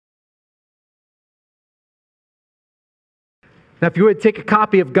Now, if you would take a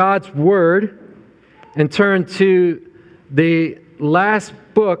copy of God's Word and turn to the last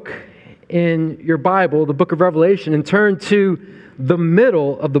book in your Bible, the book of Revelation, and turn to the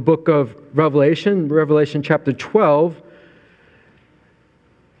middle of the book of Revelation, Revelation chapter 12,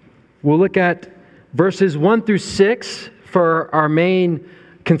 we'll look at verses 1 through 6 for our main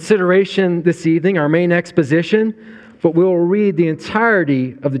consideration this evening, our main exposition, but we'll read the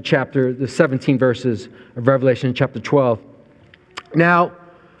entirety of the chapter, the 17 verses of Revelation chapter 12. Now,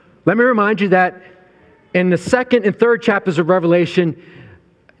 let me remind you that in the second and third chapters of Revelation,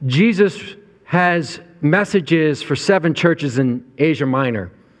 Jesus has messages for 7 churches in Asia Minor.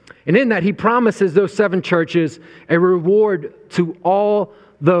 And in that, he promises those 7 churches a reward to all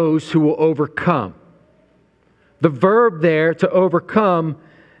those who will overcome. The verb there, to overcome,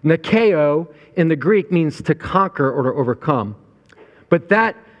 nikeo, in the Greek means to conquer or to overcome. But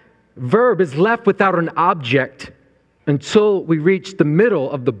that verb is left without an object until we reach the middle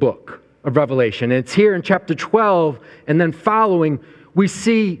of the book of Revelation. And it's here in chapter 12 and then following, we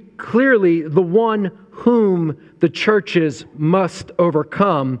see clearly the one whom the churches must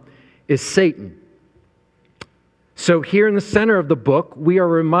overcome is Satan. So here in the center of the book, we are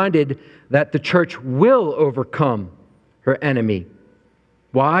reminded that the church will overcome her enemy.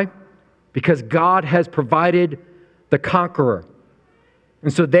 Why? Because God has provided the conqueror.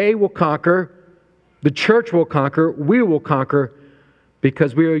 And so they will conquer, the church will conquer, we will conquer,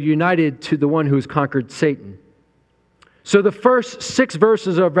 because we are united to the one who has conquered Satan. So the first 6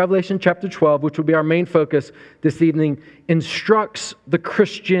 verses of Revelation chapter 12, which will be our main focus this evening, instructs the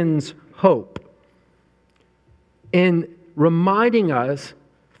Christian's hope in reminding us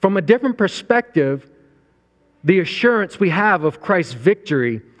from a different perspective the assurance we have of Christ's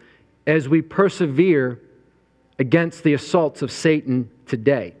victory as we persevere against the assaults of Satan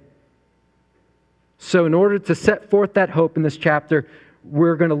today. So in order to set forth that hope in this chapter,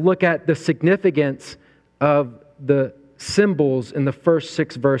 we're going to look at the significance of the symbols in the first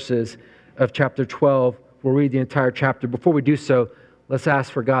 6 verses of chapter 12. We'll read the entire chapter. Before we do so, let's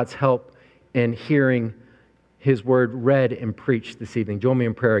ask for God's help in hearing His word read and preached this evening. Join me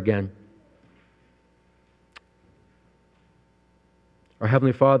in prayer again. Our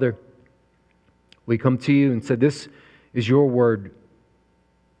Heavenly Father, we come to you and say, this is your word.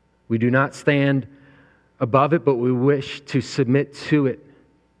 We do not stand above it, but we wish to submit to it,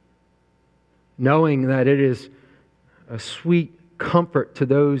 knowing that it is a sweet comfort to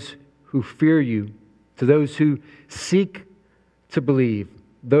those who fear you, to those who seek to believe,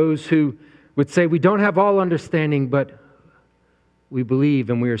 those who would say, we don't have all understanding, but we believe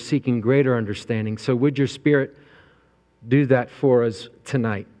and we are seeking greater understanding. So would your Spirit do that for us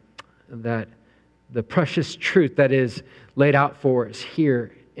tonight, that the precious truth that is laid out for us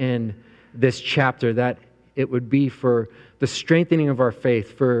here in this chapter, that it would be for the strengthening of our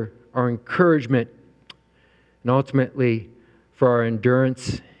faith, for our encouragement, and ultimately for our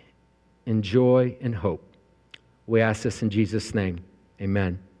endurance and joy and hope. We ask this in Jesus' name.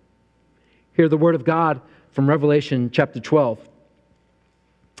 Amen. Hear the word of God from Revelation chapter 12.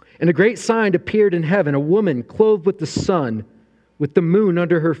 And a great sign appeared in heaven, a woman clothed with the sun, with the moon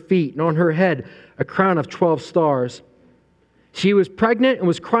under her feet, and on her head a crown of 12 stars. She was pregnant and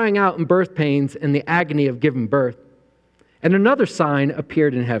was crying out in birth pains and the agony of giving birth. And another sign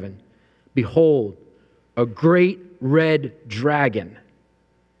appeared in heaven. Behold, a great red dragon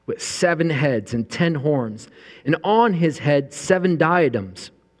with 7 heads and 10 horns, and on his head 7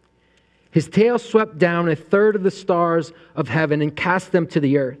 diadems. His tail swept down 1/3 of the stars of heaven and cast them to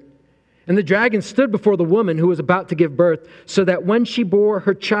the earth. And the dragon stood before the woman who was about to give birth, so that when she bore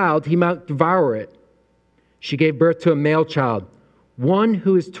her child, he might devour it. She gave birth to a male child, one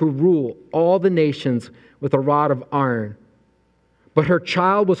who is to rule all the nations with a rod of iron. But her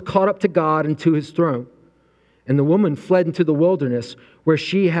child was caught up to God and to his throne. And the woman fled into the wilderness, where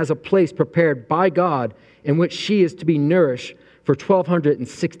she has a place prepared by God, in which she is to be nourished for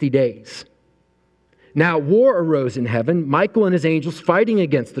 1,260 days. Now war arose in heaven, Michael and his angels fighting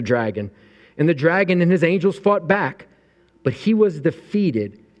against the dragon. And the dragon and his angels fought back. But he was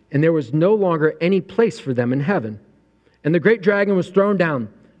defeated, and there was no longer any place for them in heaven. And the great dragon was thrown down,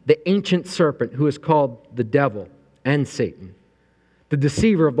 the ancient serpent who is called the devil and Satan, the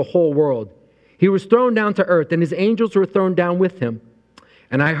deceiver of the whole world. He was thrown down to earth, and his angels were thrown down with him.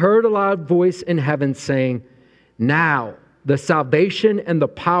 And I heard a loud voice in heaven saying, now the salvation and the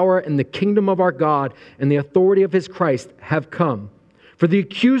power and the kingdom of our God and the authority of his Christ have come. For the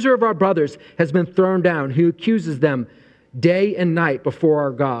accuser of our brothers has been thrown down, who accuses them day and night before our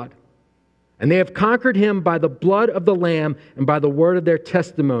God. And they have conquered him by the blood of the Lamb and by the word of their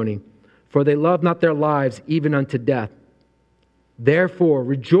testimony, for they love not their lives even unto death. Therefore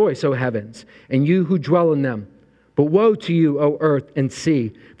rejoice, O heavens, and you who dwell in them. But woe to you, O earth and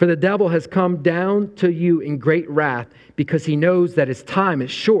sea, for the devil has come down to you in great wrath, because he knows that his time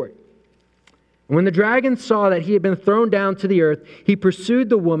is short. And when the dragon saw that he had been thrown down to the earth, he pursued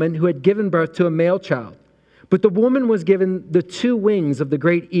the woman who had given birth to a male child. But the woman was given the 2 wings of the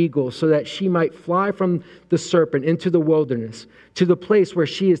great eagle, so that she might fly from the serpent into the wilderness, to the place where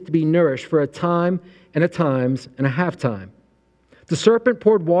she is to be nourished for a time and a times and a half time. The serpent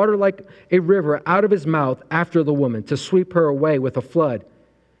poured water like a river out of his mouth after the woman, to sweep her away with a flood.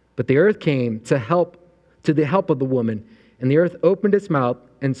 But the earth came to the help of the woman, and the earth opened its mouth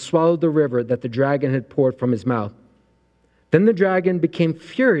and swallowed the river that the dragon had poured from his mouth. Then the dragon became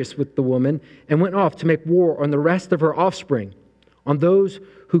furious with the woman and went off to make war on the rest of her offspring, on those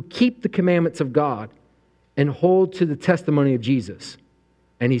who keep the commandments of God and hold to the testimony of Jesus.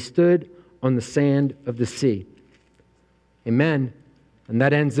 And he stood on the sand of the sea. Amen. And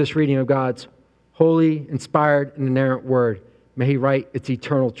that ends this reading of God's holy, inspired, and inerrant word. May he write its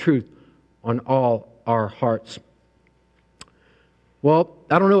eternal truth on all our hearts. Well,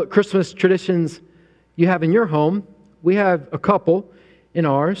 I don't know what Christmas traditions you have in your home. We have a couple in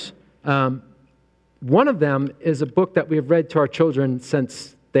ours. One of them is a book that we have read to our children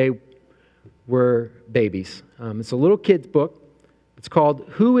since they were babies. It's a little kid's book. It's called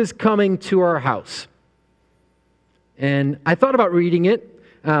Who is Coming to Our House? And I thought about reading it.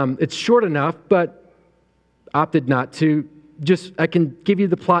 It's short enough, but opted not to. I can give you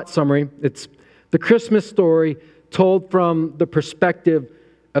the plot summary. It's the Christmas story told from the perspective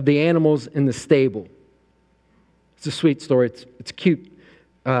of the animals in the stable. It's a sweet story. It's a cute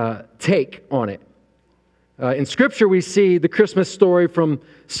take on it. In Scripture, we see the Christmas story from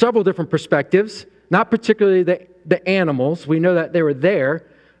several different perspectives, not particularly the animals. We know that they were there.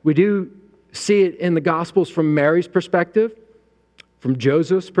 We do see it in the Gospels from Mary's perspective, from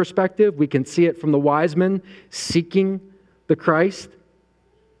Joseph's perspective. We can see it from the wise men seeking the Christ.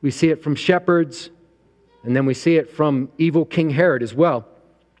 We see it from shepherds, and then we see it from evil King Herod as well.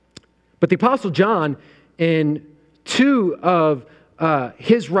 But the Apostle John, in 2 of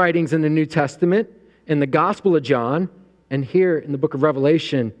his writings in the New Testament, in the Gospel of John, and here in the book of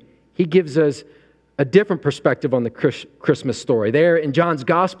Revelation, he gives us a different perspective on the Christmas story. There in John's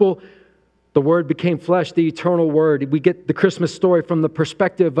Gospel, the Word became flesh, the eternal Word. We get the Christmas story from the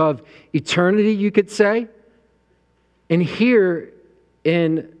perspective of eternity, you could say. And here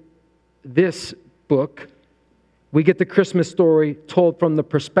in this book, we get the Christmas story told from the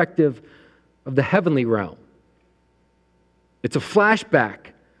perspective of the heavenly realm. It's a flashback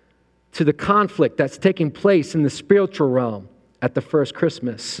to the conflict that's taking place in the spiritual realm at the first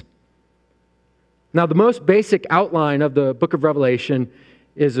Christmas. Now, the most basic outline of the book of Revelation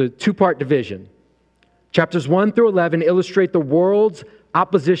is a 2-part division. Chapters 1 through 11 illustrate the world's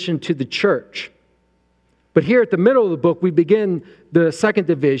opposition to the church. But here at the middle of the book, we begin the second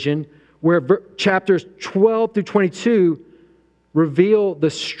division, where chapters 12 through 22 reveal the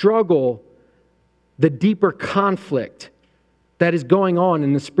struggle, the deeper conflict that is going on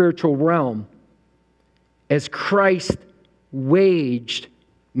in the spiritual realm as Christ waged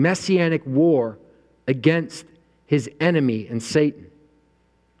messianic war against his enemy and Satan.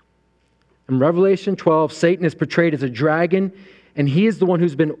 In Revelation 12, Satan is portrayed as a dragon, and he is the one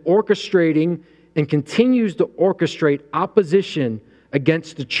who's been orchestrating and continues to orchestrate opposition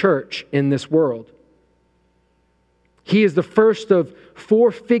against the church in this world. He is the first of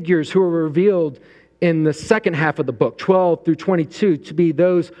 4 figures who are revealed in the second half of the book, 12 through 22, to be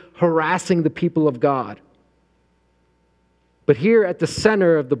those harassing the people of God. But here at the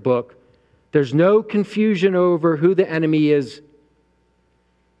center of the book, there's no confusion over who the enemy is.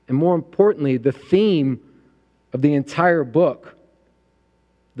 And more importantly, the theme of the entire book,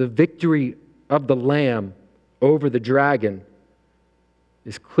 the victory of the Lamb over the dragon,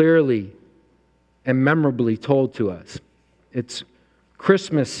 is clearly and memorably told to us. It's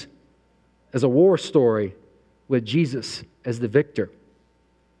Christmas as a war story with Jesus as the victor.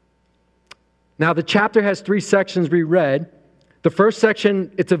 Now, the chapter has 3 sections we read. The first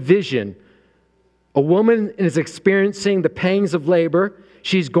section, it's a vision. A woman is experiencing the pangs of labor.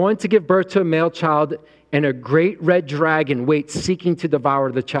 She's going to give birth to a male child, and a great red dragon waits, seeking to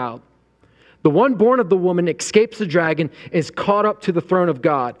devour the child. The one born of the woman escapes the dragon and is caught up to the throne of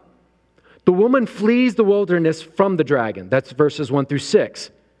God. The woman flees the wilderness from the dragon. That's verses 1 through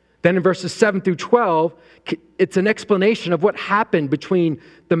 6. Then in verses 7 through 12, it's an explanation of what happened between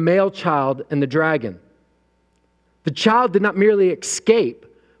the male child and the dragon. The child did not merely escape,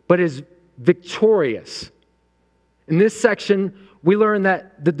 but is victorious. In this section, we learn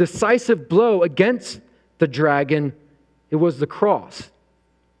that the decisive blow against the dragon It was the cross.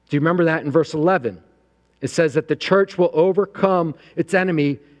 Do you remember that in verse 11? It says that the church will overcome its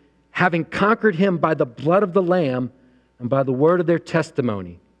enemy, having conquered him by the blood of the Lamb and by the word of their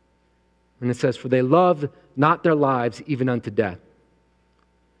testimony. And it says, for they loved not their lives even unto death.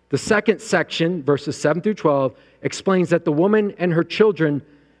 The second section, verses 7 through 12, explains that the woman and her children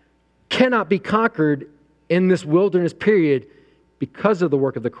cannot be conquered in this wilderness period because of the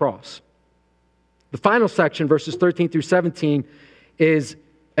work of the cross. The final section, verses 13 through 17, is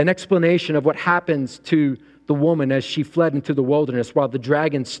an explanation of what happens to the woman as she fled into the wilderness while the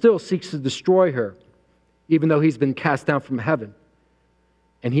dragon still seeks to destroy her, even though he's been cast down from heaven.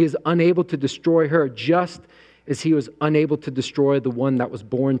 And he is unable to destroy her just as he was unable to destroy the one that was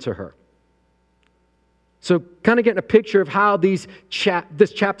born to her. So kind of getting a picture of how this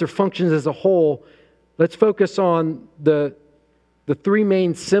chapter functions as a whole, let's focus on the three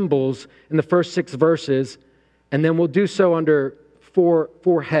main symbols in the first 6 verses, and then we'll do so under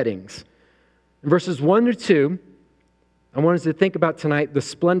four headings. In verses 1 to 2, I want us to think about tonight the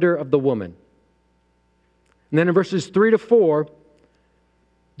splendor of the woman. And then in verses 3 to 4,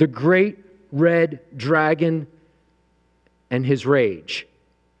 the great red dragon and his rage.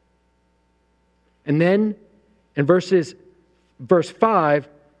 And then in verse 5,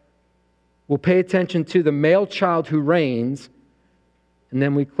 we'll pay attention to the male child who reigns. And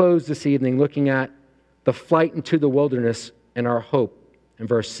then we close this evening looking at the flight into the wilderness and our hope in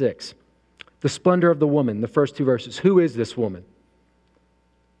verse 6. The splendor of the woman, the first 2 verses. Who is this woman?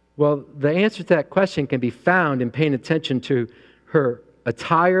 Well, the answer to that question can be found in paying attention to her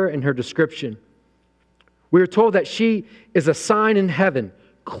attire and her description. We are told that she is a sign in heaven,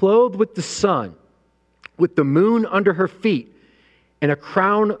 clothed with the sun, with the moon under her feet, and a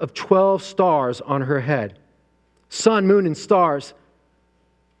crown of 12 stars on her head. Sun, moon, and stars.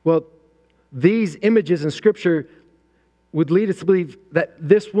 Well, these images in Scripture would lead us to believe that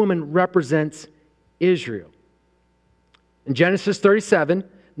this woman represents Israel. In Genesis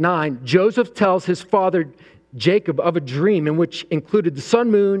 37:9, Joseph tells his father Jacob of a dream in which included the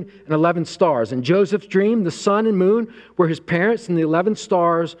sun, moon, and 11 stars. In Joseph's dream, the sun and moon were his parents, and the 11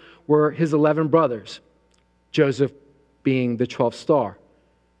 stars were his 11 brothers, Joseph being the 12th star.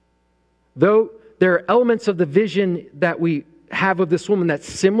 Though there are elements of the vision that we have of this woman that's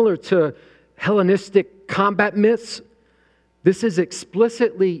similar to Hellenistic combat myths, this is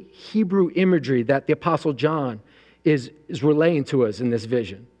explicitly Hebrew imagery that the Apostle John is relaying to us in this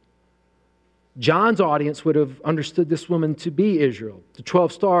vision. John's audience would have understood this woman to be Israel, the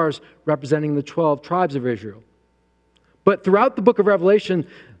 12 stars representing the 12 tribes of Israel. But throughout the book of Revelation,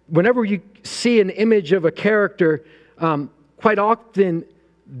 whenever you see an image of a character, quite often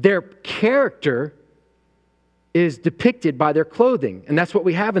their character is depicted by their clothing. And that's what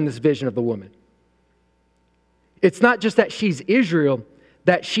we have in this vision of the woman. It's not just that she's Israel,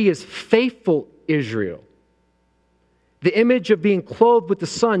 that she is faithful Israel. The image of being clothed with the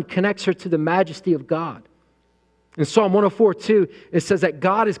sun connects her to the majesty of God. In Psalm 104:2, it says that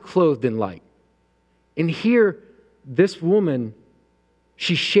God is clothed in light. And here, this woman,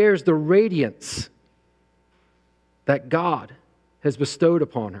 she shares the radiance that God has bestowed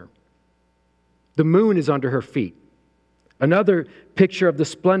upon her. The moon is under her feet. Another picture of the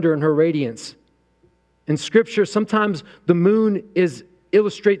splendor and her radiance. In Scripture, sometimes the moon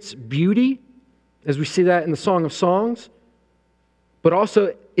illustrates beauty, as we see that in the Song of Songs. But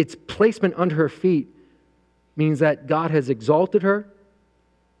also, its placement under her feet means that God has exalted her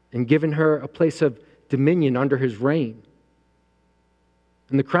and given her a place of dominion under his reign.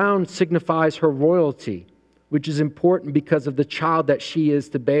 And the crown signifies her royalty, which is important because of the child that she is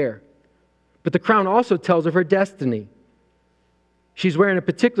to bear. But the crown also tells of her destiny. She's wearing a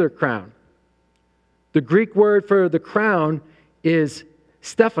particular crown. The Greek word for the crown is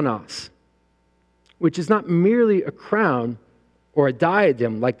Stephanos, which is not merely a crown or a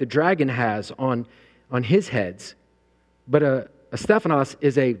diadem like the dragon has on his heads, but a Stephanos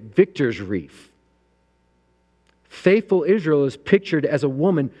is a victor's wreath. Faithful Israel is pictured as a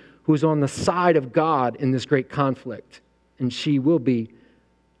woman who is on the side of God in this great conflict, and she will be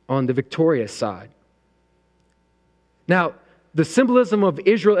on the victorious side. Now, the symbolism of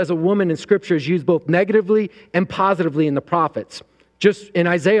Israel as a woman in Scripture is used both negatively and positively in the prophets. Just in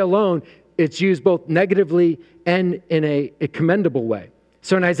Isaiah alone, it's used both negatively and in a commendable way.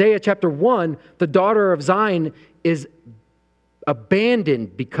 So in Isaiah chapter 1, the daughter of Zion is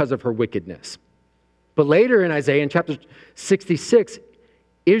abandoned because of her wickedness. But later in Isaiah, in chapter 66,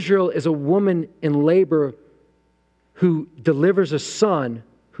 Israel is a woman in labor who delivers a son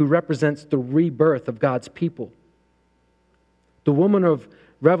who represents the rebirth of God's people. The woman of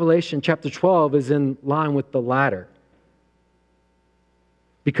Revelation chapter 12 is in line with the latter.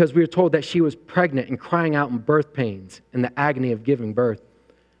 because we are told that she was pregnant and crying out in birth pains in the agony of giving birth.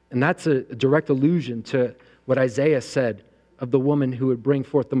 And that's a direct allusion to what Isaiah said of the woman who would bring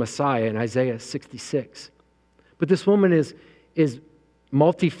forth the Messiah in Isaiah 66. But this woman is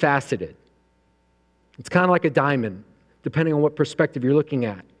multifaceted. It's kind of like a diamond, depending on what perspective you're looking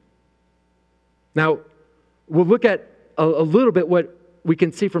at. Now, we'll look at a little bit what we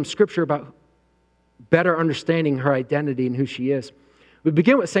can see from Scripture about better understanding her identity and who she is. We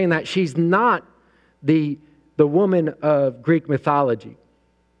begin with saying that she's not the woman of Greek mythology.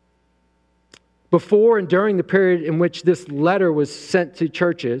 Before and during the period in which this letter was sent to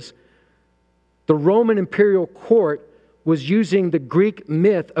churches, the Roman imperial court was using the Greek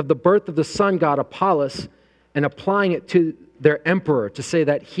myth of the birth of the sun god Apollos and applying it to their emperor to say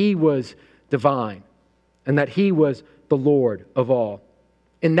that he was divine and that he was the Lord of all.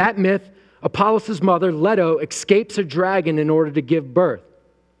 In that myth, Apollos' mother, Leto, escapes a dragon in order to give birth.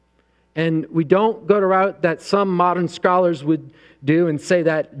 And we don't go the route that some modern scholars would do and say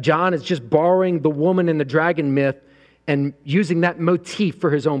that John is just borrowing the woman and the dragon myth and using that motif for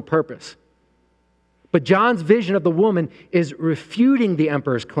his own purpose. But John's vision of the woman is refuting the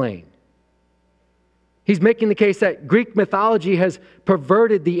emperor's claim. He's making the case that Greek mythology has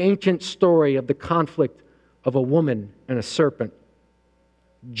perverted the ancient story of the conflict of a woman and a serpent.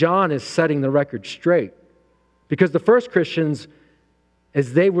 John is setting the record straight because the first Christians,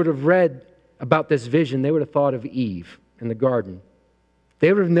 as they would have read about this vision, they would have thought of Eve in the garden.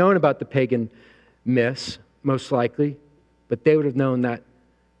 They would have known about the pagan myths, most likely, but they would have known that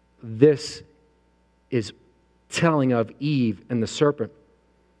this is telling of Eve and the serpent.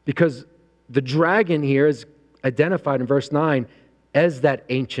 Because the dragon here is identified in verse 9 as that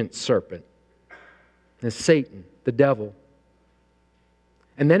ancient serpent, as Satan, the devil.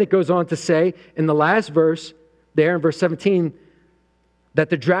 And then it goes on to say in the last verse, there in verse 17, that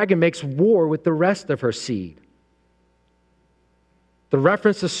the dragon makes war with the rest of her seed. The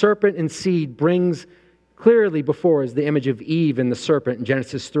reference to serpent and seed brings clearly before us the image of Eve and the serpent in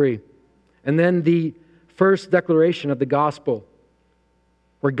Genesis 3. And then the first declaration of the gospel,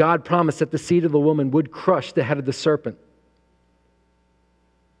 where God promised that the seed of the woman would crush the head of the serpent.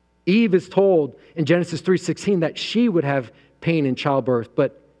 Eve is told in Genesis 3:16 that she would have pain in childbirth,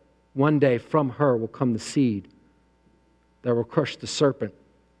 but one day from her will come the seed that will crush the serpent.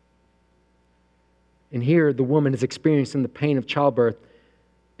 And here the woman is experiencing the pain of childbirth,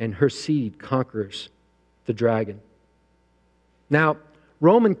 and her seed conquers the dragon. Now,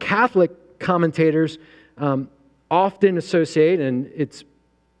 Roman Catholic commentators often associate, and it's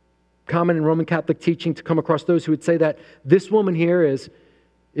common in Roman Catholic teaching to come across those who would say that this woman here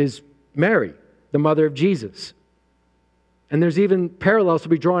is Mary, the mother of Jesus. And there's even parallels to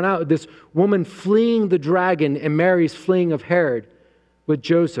be drawn out. This woman fleeing the dragon and Mary's fleeing of Herod with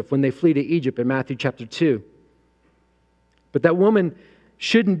Joseph when they flee to Egypt in Matthew chapter 2. But that woman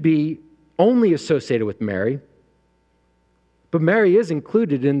shouldn't be only associated with Mary, but Mary is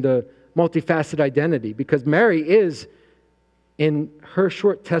included in the multifaceted identity because Mary is, in her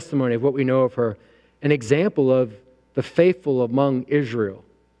short testimony of what we know of her, an example of the faithful among Israel.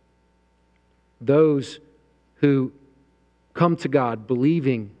 Those who come to God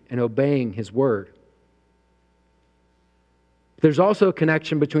believing and obeying His word. There's also a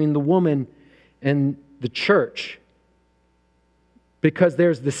connection between the woman and the church because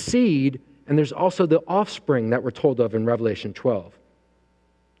there's the seed and there's also the offspring that we're told of in Revelation 12.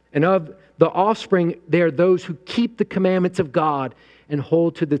 And of the offspring, they are those who keep the commandments of God and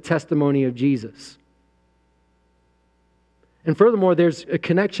hold to the testimony of Jesus. And furthermore, there's a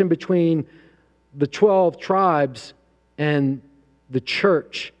connection between the 12 tribes and the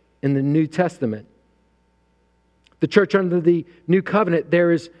church in the New Testament. The church under the New Covenant,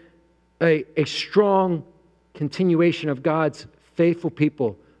 there is a strong continuation of God's faithful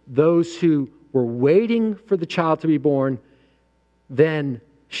people, those who were waiting for the child to be born, then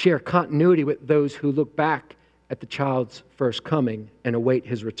share continuity with those who look back at the child's first coming and await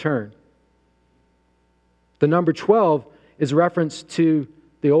his return. The number 12 is a reference to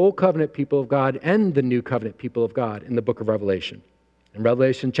the Old Covenant people of God and the New Covenant people of God in the book of Revelation. In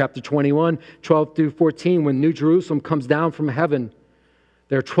Revelation chapter 21, 12 through 14, when New Jerusalem comes down from heaven,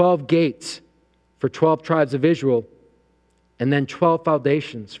 there are 12 gates for 12 tribes of Israel, and then 12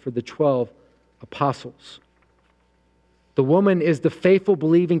 foundations for the 12 apostles. The woman is the faithful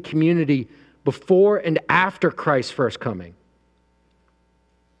believing community before and after Christ's first coming.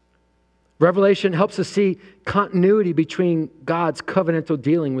 Revelation helps us see continuity between God's covenantal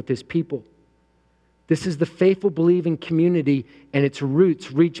dealing with His people. This is the faithful believing community, and its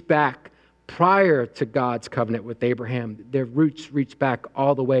roots reach back prior to God's covenant with Abraham. Their roots reach back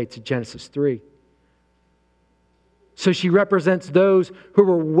all the way to Genesis 3. So she represents those who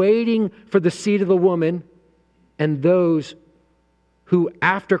were waiting for the seed of the woman and those who,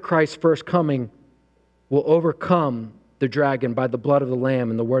 after Christ's first coming, will overcome the dragon by the blood of the Lamb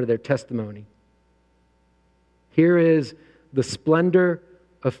and the word of their testimony. Here is the splendor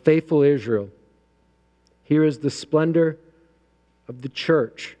of faithful Israel. Here is the splendor of the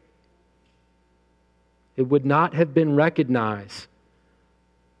church. It would not have been recognized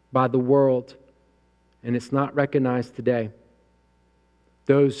by the world, and it's not recognized today.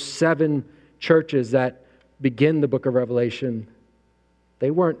 Those 7 churches that begin the book of Revelation,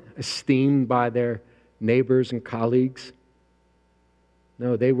 they weren't esteemed by their neighbors and colleagues.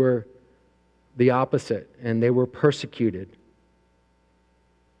 No, they were the opposite, and they were persecuted.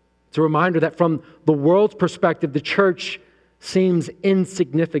 It's a reminder that from the world's perspective, the church seems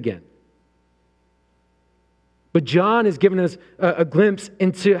insignificant. But John has given us a glimpse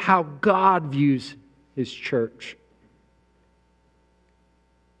into how God views His church.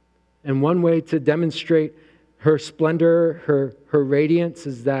 And one way to demonstrate her splendor, her radiance,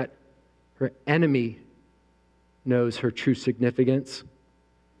 is that her enemy knows her true significance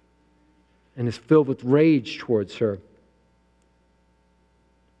and is filled with rage towards her.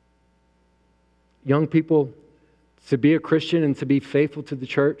 Young people, to be a Christian and to be faithful to the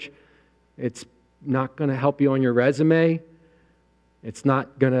church, it's not going to help you on your resume. It's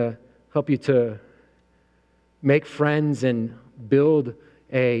not going to help you to make friends and build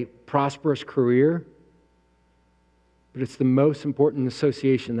a prosperous career. But it's the most important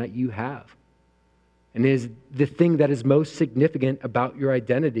association that you have. And is the thing that is most significant about your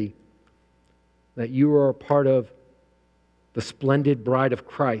identity, that you are a part of the splendid bride of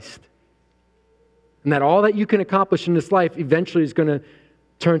Christ. And that all that you can accomplish in this life eventually is going to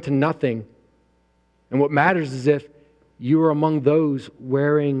turn to nothing. And what matters is if you are among those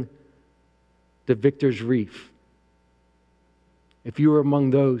wearing the victor's wreath. If you are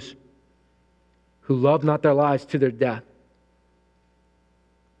among those who love not their lives to their death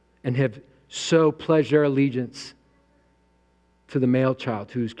and have so pledged their allegiance to the male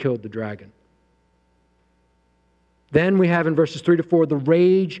child who's killed the dragon. Then we have in verses 3 to 4 the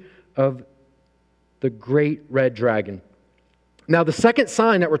rage of the great red dragon. Now the second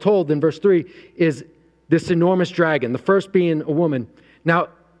sign that we're told in verse 3 is this enormous dragon, the first being a woman. Now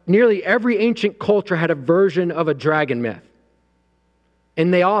nearly every ancient culture had a version of a dragon myth.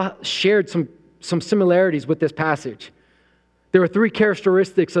 And they all shared some similarities with this passage. There were 3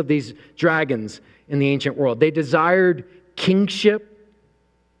 characteristics of these dragons in the ancient world. They desired kingship.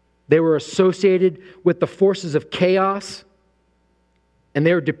 They were associated with the forces of chaos. And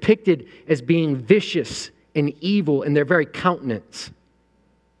they were depicted as being vicious and evil in their very countenance.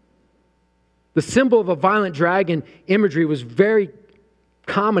 The symbol of a violent dragon imagery was very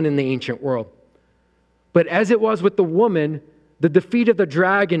common in the ancient world. But as it was with the woman, the defeat of the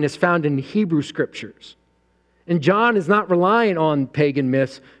dragon is found in Hebrew scriptures. And John is not relying on pagan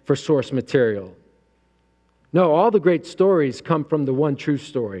myths for source material. No, all the great stories come from the one true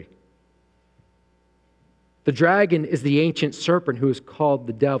story. The dragon is the ancient serpent who is called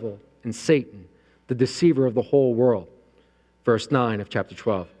the devil and Satan, the deceiver of the whole world. Verse 9 of chapter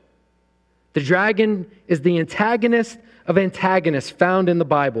 12. The dragon is the antagonist of antagonists found in the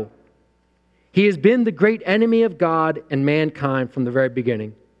Bible. He has been the great enemy of God and mankind from the very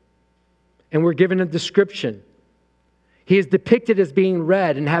beginning. And we're given a description. He is depicted as being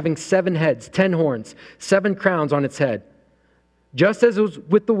red and having 7 heads, 10 horns, 7 crowns on its head. Just as it was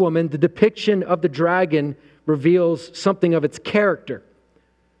with the woman, the depiction of the dragon reveals something of its character.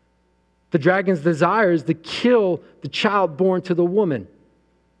 The dragon's desire is to kill the child born to the woman.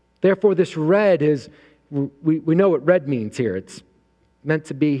 Therefore, this red is, we know what red means here. It's meant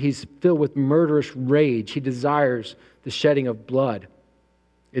to be, he's filled with murderous rage. He desires the shedding of blood.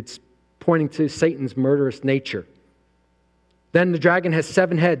 It's pointing to Satan's murderous nature. Then the dragon has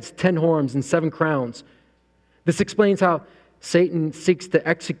 7 heads, 10 horns, and 7 crowns. This explains how Satan seeks to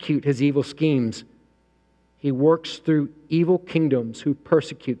execute his evil schemes. He works through evil kingdoms who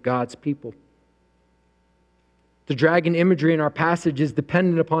persecute God's people. The dragon imagery in our passage is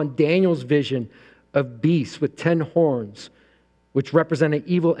dependent upon Daniel's vision of beasts with 10 horns, which represent an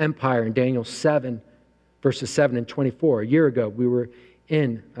evil empire in Daniel 7, verses 7 and 24. A year ago, we were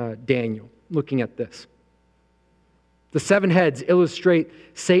in Daniel looking at this. The 7 heads illustrate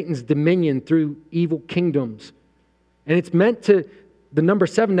Satan's dominion through evil kingdoms. And it's meant to, the number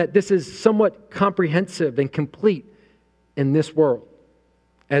 7, that this is somewhat comprehensive and complete in this world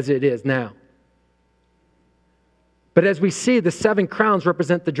as it is now. But as we see, the 7 crowns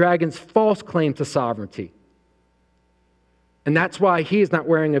represent the dragon's false claim to sovereignty. And that's why he is not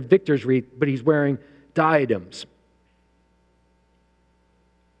wearing a victor's wreath, but he's wearing diadems.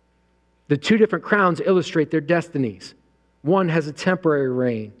 The 2 different crowns illustrate their destinies. One has a temporary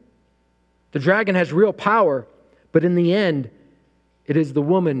reign. The dragon has real power, but in the end, it is the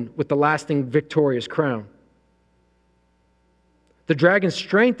woman with the lasting victorious crown. The dragon's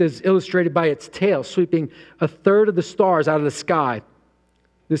strength is illustrated by its tail, sweeping 1/3 of the stars out of the sky.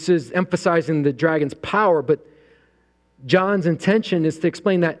 This is emphasizing the dragon's power, but John's intention is to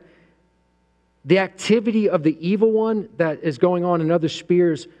explain that the activity of the evil one that is going on in other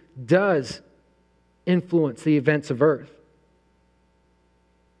spheres does influence the events of earth.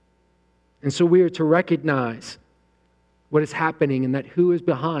 And so we are to recognize what is happening and that who is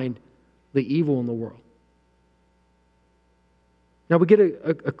behind the evil in the world. Now we get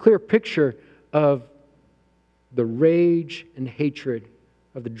a clear picture of the rage and hatred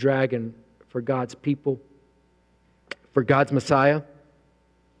of the dragon for God's people, for God's Messiah.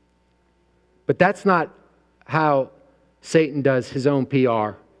 But that's not how Satan does his own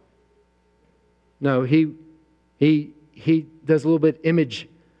PR. No, he does a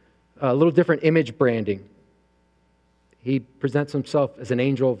little different image branding. He presents himself as an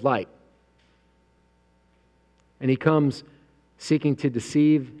angel of light. And he comes seeking to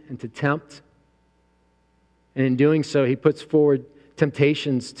deceive and to tempt. And in doing so, he puts forward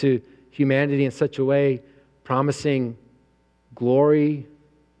temptations to humanity in such a way, promising glory,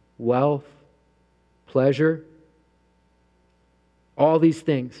 wealth, pleasure, all these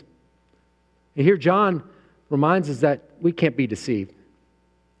things. And here John reminds us that we can't be deceived.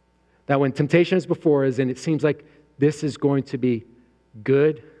 That when temptation is before us and it seems like this is going to be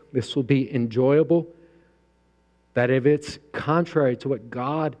good, this will be enjoyable, that if it's contrary to what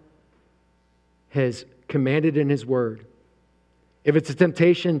God has commanded in His Word, if it's a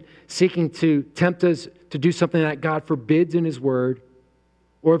temptation seeking to tempt us to do something that God forbids in His Word,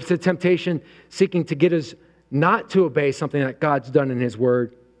 or if it's a temptation seeking to get us not to obey something that God's done in His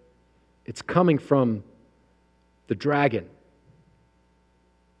Word, it's coming from the dragon,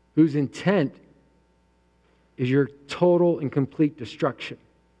 whose intent is your total and complete destruction.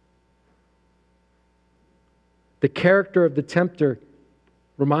 The character of the tempter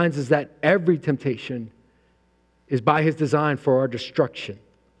reminds us that every temptation is by his design for our destruction.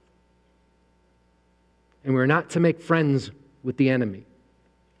 And we're not to make friends with the enemy.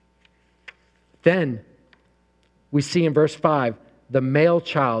 Then we see in verse 5 the male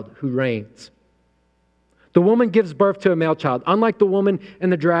child who reigns. The woman gives birth to a male child. Unlike the woman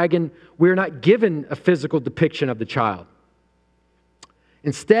and the dragon, we are not given a physical depiction of the child.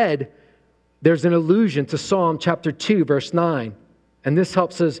 Instead, there's an allusion to Psalm chapter 2, verse 9. And this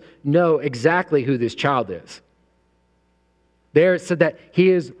helps us know exactly who this child is. There it said that he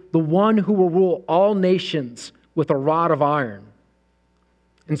is the one who will rule all nations with a rod of iron.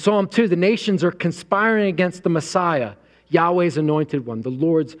 In Psalm 2, the nations are conspiring against the Messiah, Yahweh's anointed one, the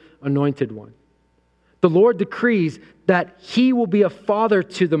Lord's anointed one. The Lord decrees that he will be a father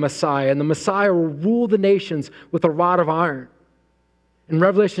to the Messiah, and the Messiah will rule the nations with a rod of iron. In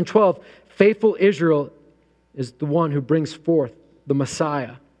Revelation 12, faithful Israel is the one who brings forth the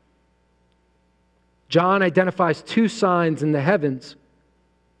Messiah. John identifies 2 signs in the heavens.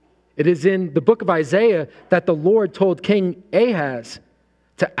 It is in the book of Isaiah that the Lord told King Ahaz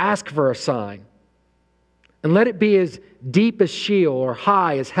to ask for a sign. And let it be as deep as Sheol or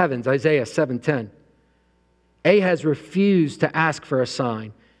high as heavens, Isaiah 7:10. Ahaz refused to ask for a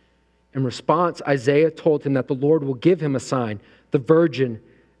sign. In response, Isaiah told him that the Lord will give him a sign, the virgin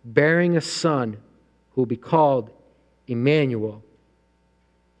bearing a son who will be called Emmanuel.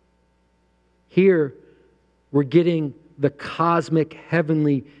 Here, we're getting the cosmic,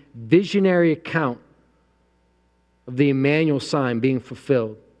 heavenly, visionary account of the Emmanuel sign being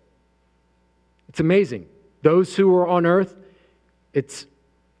fulfilled. It's amazing. Those who are on earth, it's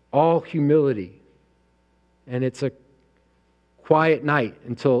all humility. And it's a quiet night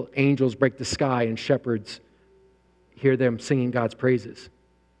until angels break the sky and shepherds hear them singing God's praises.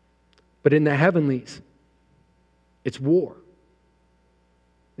 But in the heavenlies, it's war.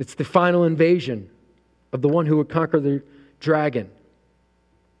 It's the final invasion of the one who would conquer the dragon.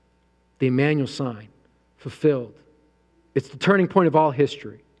 The Emmanuel sign fulfilled. It's the turning point of all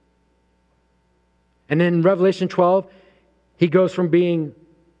history. And in Revelation 12, he goes from being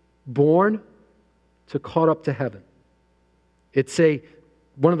born to caught up to heaven. It's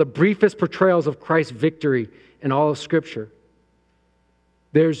one of the briefest portrayals of Christ's victory in all of Scripture.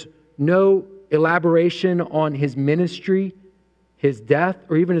 There's no elaboration on his ministry, his death,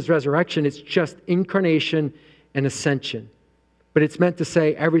 or even his resurrection. It's just incarnation and ascension. But it's meant to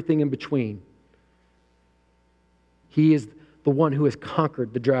say everything in between. He is the one who has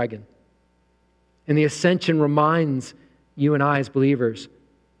conquered the dragon. And the ascension reminds you and I as believers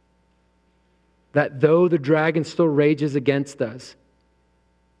that though the dragon still rages against us,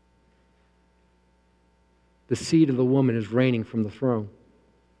 the seed of the woman is reigning from the throne.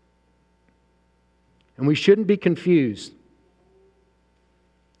 And we shouldn't be confused.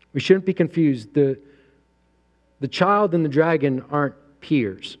 We shouldn't be confused. The child and the dragon aren't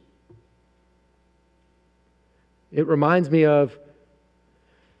peers. It reminds me of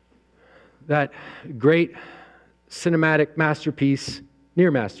that great cinematic masterpiece,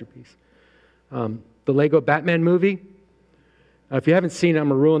 near masterpiece, the Lego Batman movie. If you haven't seen it, I'm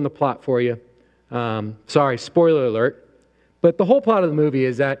going to ruin the plot for you. Sorry, spoiler alert. But the whole plot of the movie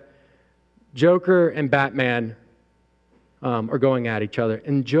is that Joker and Batman are going at each other.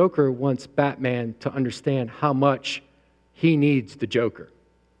 And Joker wants Batman to understand how much he needs the Joker.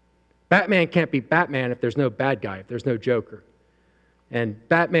 Batman can't be Batman if there's no bad guy, if there's no Joker. And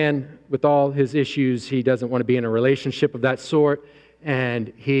Batman, with all his issues, he doesn't want to be in a relationship of that sort.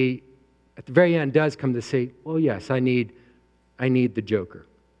 And he, at the very end, does come to say, well, yes, I need the Joker.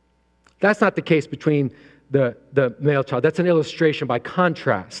 That's not the case between the male child. That's an illustration by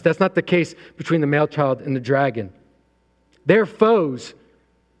contrast. That's not the case between the male child and the dragon. They're foes,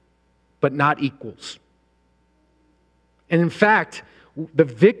 but not equals. And in fact, the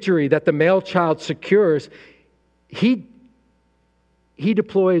victory that the male child secures, he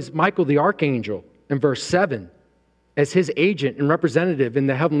deploys Michael the archangel in verse 7 as his agent and representative in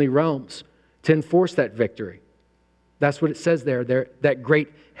the heavenly realms to enforce that victory. That's what it says there, that great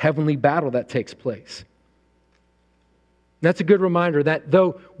heavenly battle that takes place. That's a good reminder that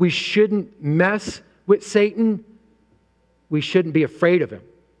though we shouldn't mess with Satan, we shouldn't be afraid of him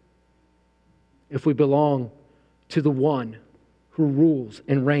if we belong to the one who rules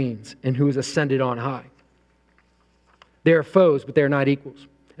and reigns and who is ascended on high. They are foes, but they are not equals.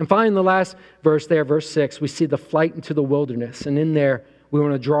 And finally, in the last verse there, verse 6, we see the flight into the wilderness. And in there, we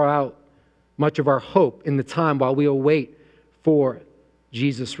want to draw out much of our hope in the time while we await for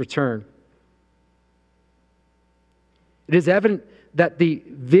Jesus' return. It is evident that the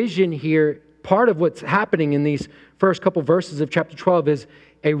vision here, part of what's happening in these first couple verses of chapter 12, is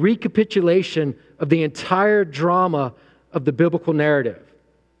a recapitulation of the entire drama of the biblical narrative.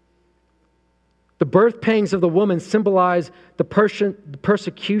 The birth pangs of the woman symbolize the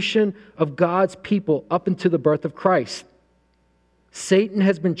persecution of God's people up until the birth of Christ. Satan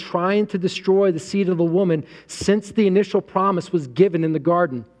has been trying to destroy the seed of the woman since the initial promise was given in the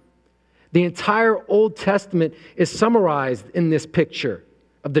garden. The entire Old Testament is summarized in this picture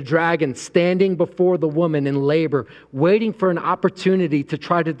of the dragon standing before the woman in labor, waiting for an opportunity to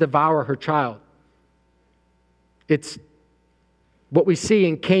try to devour her child. It's what we see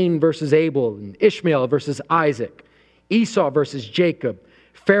in Cain versus Abel, and Ishmael versus Isaac, Esau versus Jacob,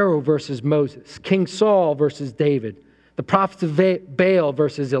 Pharaoh versus Moses, King Saul versus David, the prophets of Baal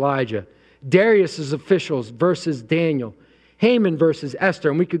versus Elijah, Darius's officials versus Daniel, Haman versus Esther,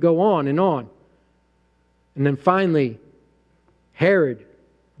 and we could go on and on. And then finally, Herod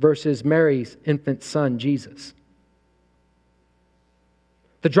versus Mary's infant son, Jesus.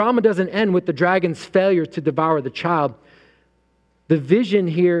 The drama doesn't end with the dragon's failure to devour the child. The vision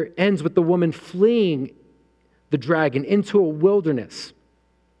here ends with the woman fleeing the dragon into a wilderness.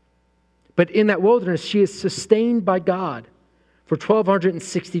 But in that wilderness, she is sustained by God for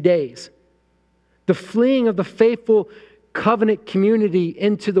 1,260 days. The fleeing of the faithful covenant community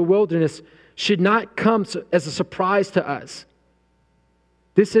into the wilderness should not come as a surprise to us.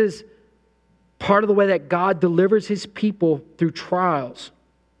 This is part of the way that God delivers his people through trials.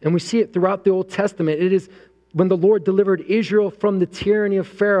 And we see it throughout the Old Testament. It is when the Lord delivered Israel from the tyranny of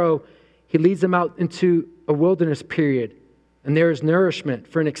Pharaoh, he leads them out into a wilderness period. And there is nourishment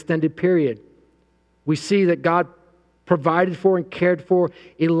for an extended period. We see that God provided for and cared for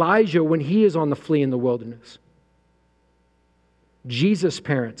Elijah when he is on the flee in the wilderness. Jesus'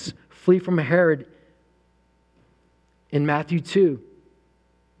 parents flee from Herod in Matthew 2.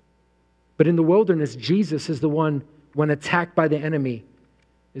 But in the wilderness, Jesus is the one, when attacked by the enemy,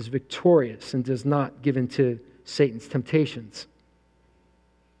 is victorious and does not give in to Satan's temptations.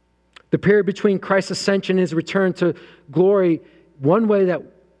 The period between Christ's ascension and his return to glory, one way that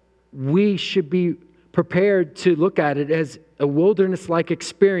we should be prepared to look at it as a wilderness-like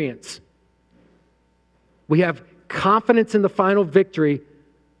experience. We have confidence in the final victory,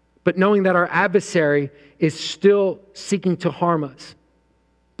 but knowing that our adversary is still seeking to harm us.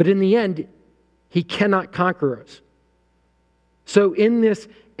 But in the end, he cannot conquer us. So in this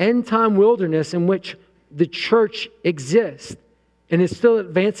end-time wilderness in which the church exists and is still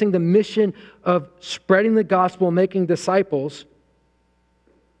advancing the mission of spreading the gospel and making disciples,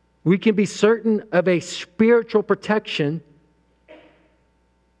 we can be certain of a spiritual protection,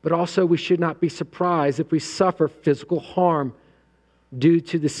 but also we should not be surprised if we suffer physical harm due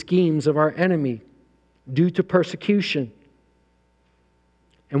to the schemes of our enemy, due to persecution.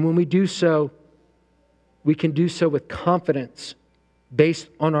 And when we do so, we can do so with confidence based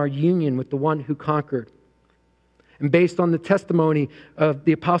on our union with the one who conquered. And based on the testimony of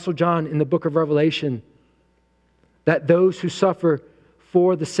the Apostle John in the book of Revelation, that those who suffer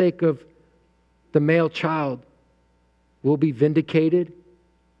for the sake of the male child will be vindicated,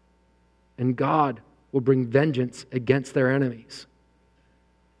 and God will bring vengeance against their enemies.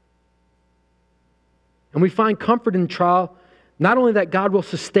 And we find comfort in trial, not only that God will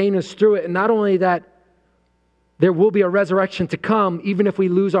sustain us through it, and not only that there will be a resurrection to come, even if we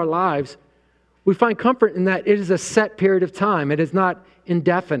lose our lives. We find comfort in that it is a set period of time. It is not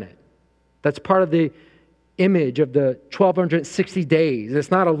indefinite. That's part of the image of the 1260 days. It's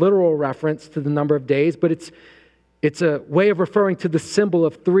not a literal reference to the number of days, but it's a way of referring to the symbol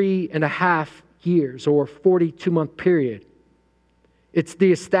of 3.5 years or 42-month period. It's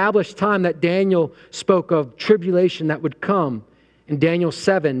the established time that Daniel spoke of tribulation that would come in Daniel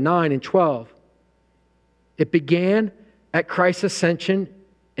 7, 9, and 12. It began at Christ's ascension,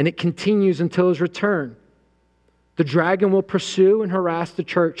 and it continues until his return. The dragon will pursue and harass the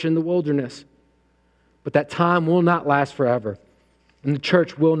church in the wilderness, but that time will not last forever, and the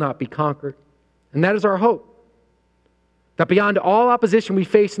church will not be conquered. And that is our hope, that beyond all opposition we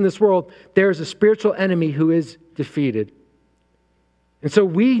face in this world, there is a spiritual enemy who is defeated. And so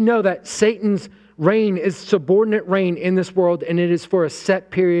we know that Satan's reign is subordinate reign in this world, and it is for a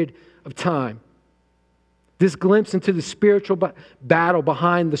set period of time. This glimpse into the spiritual battle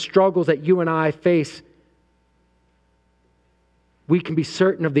behind the struggles that you and I face, we can be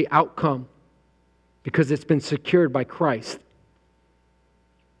certain of the outcome because it's been secured by Christ.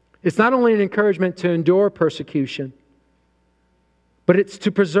 It's not only an encouragement to endure persecution, but it's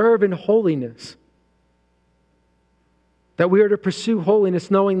to preserve in holiness. That we are to pursue holiness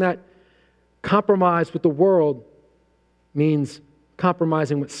knowing that compromise with the world means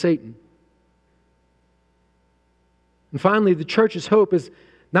compromising with Satan. And finally, the church's hope is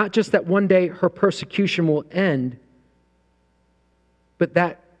not just that one day her persecution will end, but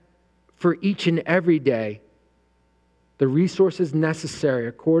that for each and every day, the resources necessary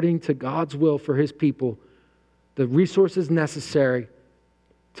according to God's will for his people, the resources necessary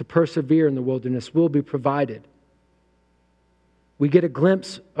to persevere in the wilderness will be provided. We get a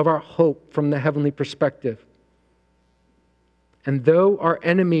glimpse of our hope from the heavenly perspective. And though our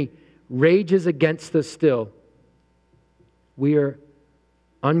enemy rages against us still, we are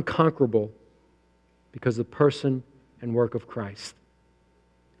unconquerable because of the person and work of Christ.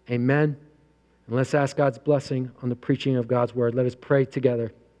 Amen. And let's ask God's blessing on the preaching of God's word. Let us pray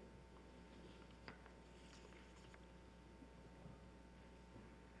together.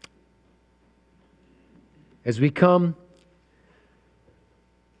 As we come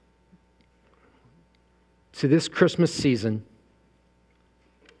to this Christmas season,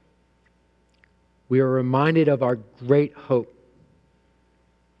 we are reminded of our great hope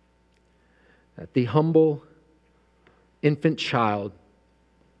that the humble infant child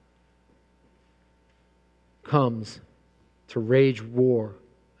comes to wage war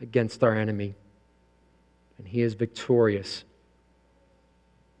against our enemy, and he is victorious.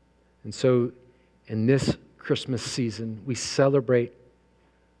 And so in this Christmas season, we celebrate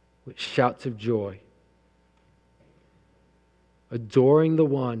with shouts of joy, adoring the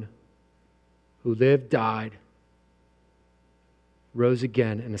one who lived, died, rose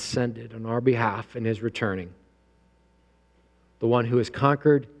again, and ascended on our behalf and is returning. The one who has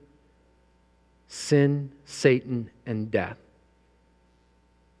conquered sin, Satan, and death.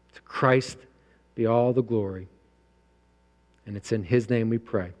 To Christ be all the glory. And it's in his name we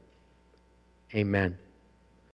pray. Amen.